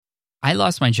I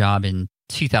lost my job in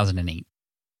 2008,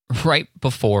 right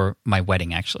before my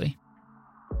wedding, actually.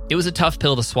 It was a tough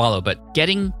pill to swallow, but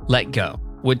getting let go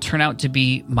would turn out to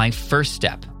be my first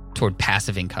step toward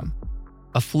passive income,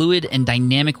 a fluid and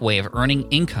dynamic way of earning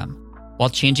income while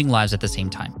changing lives at the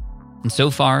same time. And so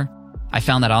far, I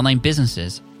found that online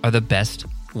businesses are the best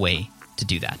way to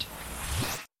do that.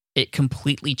 It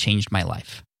completely changed my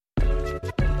life.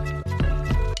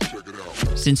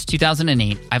 Since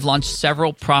 2008, I've launched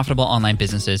several profitable online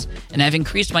businesses, and I've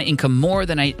increased my income more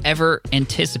than I ever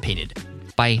anticipated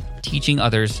by teaching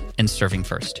others and serving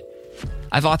first.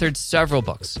 I've authored several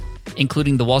books,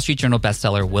 including the Wall Street Journal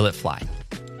bestseller, Will It Fly?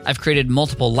 I've created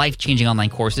multiple life-changing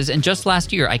online courses, and just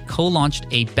last year, I co-launched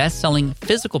a best-selling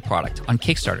physical product on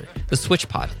Kickstarter, the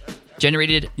SwitchPod,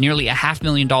 generated nearly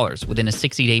 $500,000 within a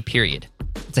 60-day period.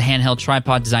 It's a handheld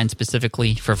tripod designed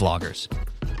specifically for vloggers.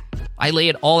 I lay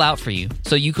it all out for you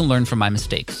so you can learn from my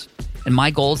mistakes. And my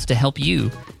goal is to help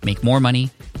you make more money,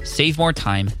 save more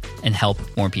time, and help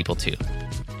more people too.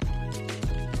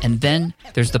 And then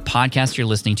there's the podcast you're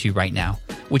listening to right now,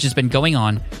 which has been going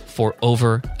on for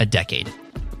over a decade.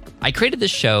 I created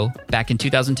this show back in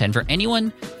 2010 for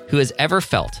anyone who has ever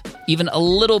felt even a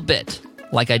little bit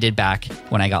like I did back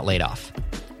when I got laid off.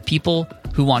 People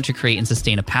who want to create and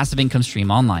sustain a passive income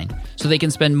stream online so they can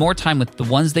spend more time with the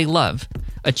ones they love,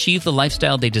 achieve the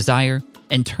lifestyle they desire,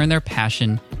 and turn their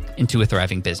passion into a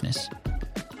thriving business.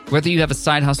 Whether you have a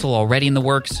side hustle already in the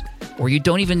works, or you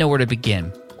don't even know where to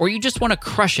begin, or you just want to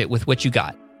crush it with what you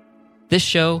got, this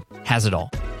show has it all.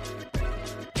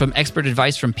 From expert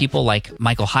advice from people like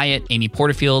Michael Hyatt, Amy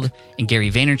Porterfield, and Gary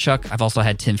Vaynerchuk, I've also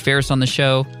had Tim Ferriss on the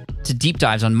show, to deep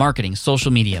dives on marketing,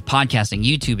 social media, podcasting,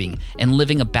 YouTubing, and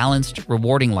living a balanced,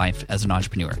 rewarding life as an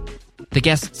entrepreneur. The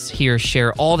guests here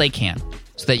share all they can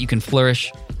so that you can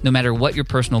flourish no matter what your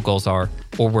personal goals are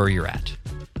or where you're at.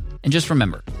 And just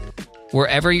remember,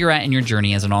 wherever you're at in your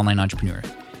journey as an online entrepreneur,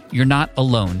 you're not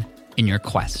alone in your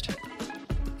quest.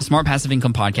 The Smart Passive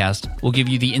Income Podcast will give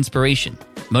you the inspiration,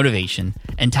 motivation,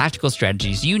 and tactical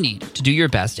strategies you need to do your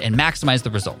best and maximize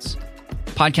the results.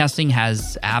 Podcasting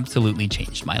has absolutely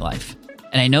changed my life,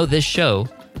 and I know this show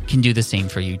can do the same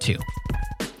for you too.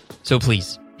 So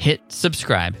please hit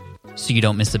subscribe so you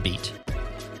don't miss a beat.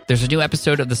 There's a new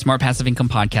episode of the Smart Passive Income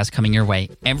Podcast coming your way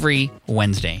every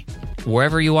Wednesday.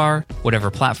 Wherever you are,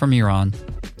 whatever platform you're on,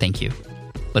 thank you.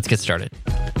 Let's get started.